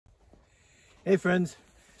Hey friends,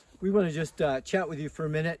 we want to just chat with you for a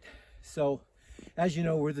minute. So, as you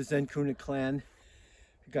know, we're the ZenKahuna clan.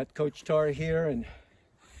 We've got Coach Tara here and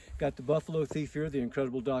got the Buffalo Thief here, the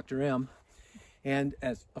incredible Dr. M. And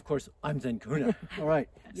as, of course, I'm ZenKahuna. All right.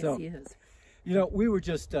 Yes, so, he is. You know, we were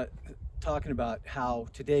just talking about how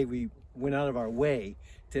today we went out of our way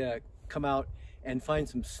to come out and find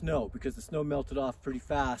some snow because the snow melted off pretty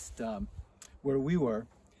fast where we were.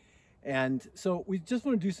 And so we just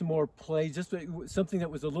want to do some more play, just something that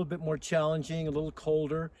was a little bit more challenging, a little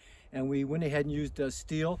colder, and we went ahead and used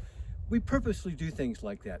steel. We purposely do things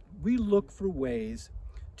like that. We look for ways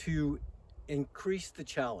to increase the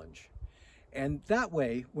challenge. And that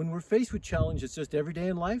way, when we're faced with challenges just every day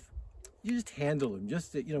in life, you just handle them.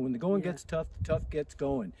 Just, you know, when the going gets tough, the tough gets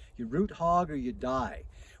going. You root hog or you die.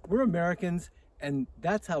 We're Americans, and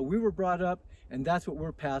that's how we were brought up, and that's what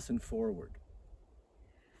we're passing forward.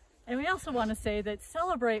 And we also want to say that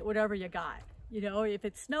celebrate whatever you got. You know, if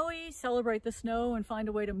it's snowy, celebrate the snow and find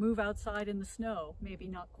a way to move outside in the snow. Maybe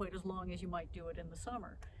not quite as long as you might do it in the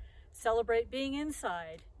summer. Celebrate being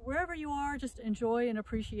inside. Wherever you are, just enjoy and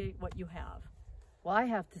appreciate what you have. Well, I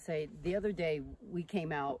have to say, the other day we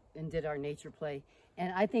came out and did our nature play,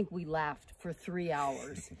 and I think we laughed for 3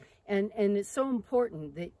 hours. And it's so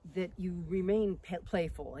important that you remain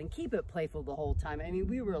playful and keep it playful the whole time. I mean,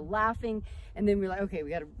 we were laughing, and then we're like, okay,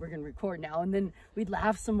 we're gonna record now, and then we'd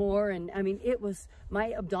laugh some more. And I mean,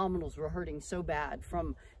 my abdominals were hurting so bad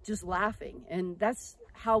from just laughing. And that's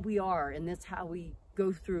how we are, and that's how we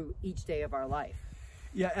go through each day of our life.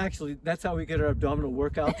 Yeah, actually, that's how we get our abdominal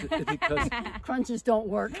workouts because crunches don't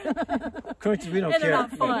work. Crunches, we don't And care. they're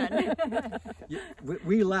not fun.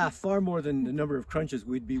 we laugh far more than the number of crunches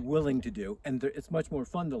we'd be willing to do, and it's much more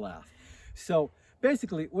fun to laugh. So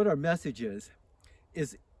basically, what our message is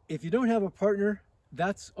if you don't have a partner,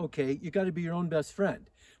 that's okay. You got to be your own best friend.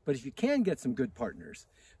 But if you can get some good partners,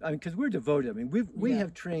 I mean, because we're devoted. I mean, we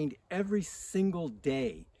have trained every single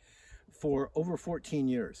day for over 14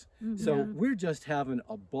 years. So we're just having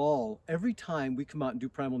a ball every time we come out and do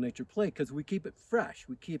primal nature play because we keep it fresh,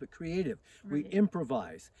 we keep it creative, we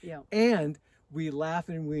improvise, and we laugh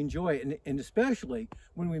and we enjoy it. And especially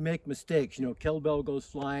when we make mistakes, you know, kettlebell goes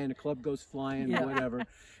flying, a club goes flying, whatever.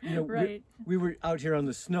 You know, we were out here on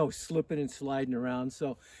the snow slipping and sliding around.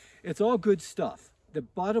 So it's all good stuff. The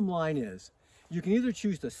bottom line is you can either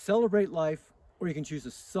choose to celebrate life or you can choose to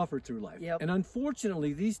suffer through life. And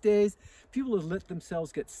unfortunately, these days, people have let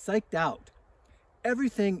themselves get psyched out.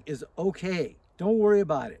 Everything is okay. Don't worry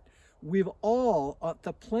about it. We've all,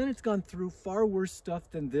 the planet's gone through far worse stuff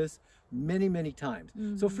than this many, many times.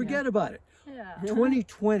 So forget about it.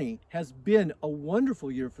 2020 has been a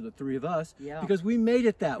wonderful year for the three of us because we made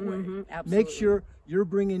it that way. Make sure you're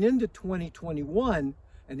bringing into 2021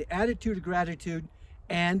 an attitude of gratitude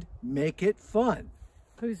and make it fun.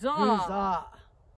 Huzzah! Huzzah!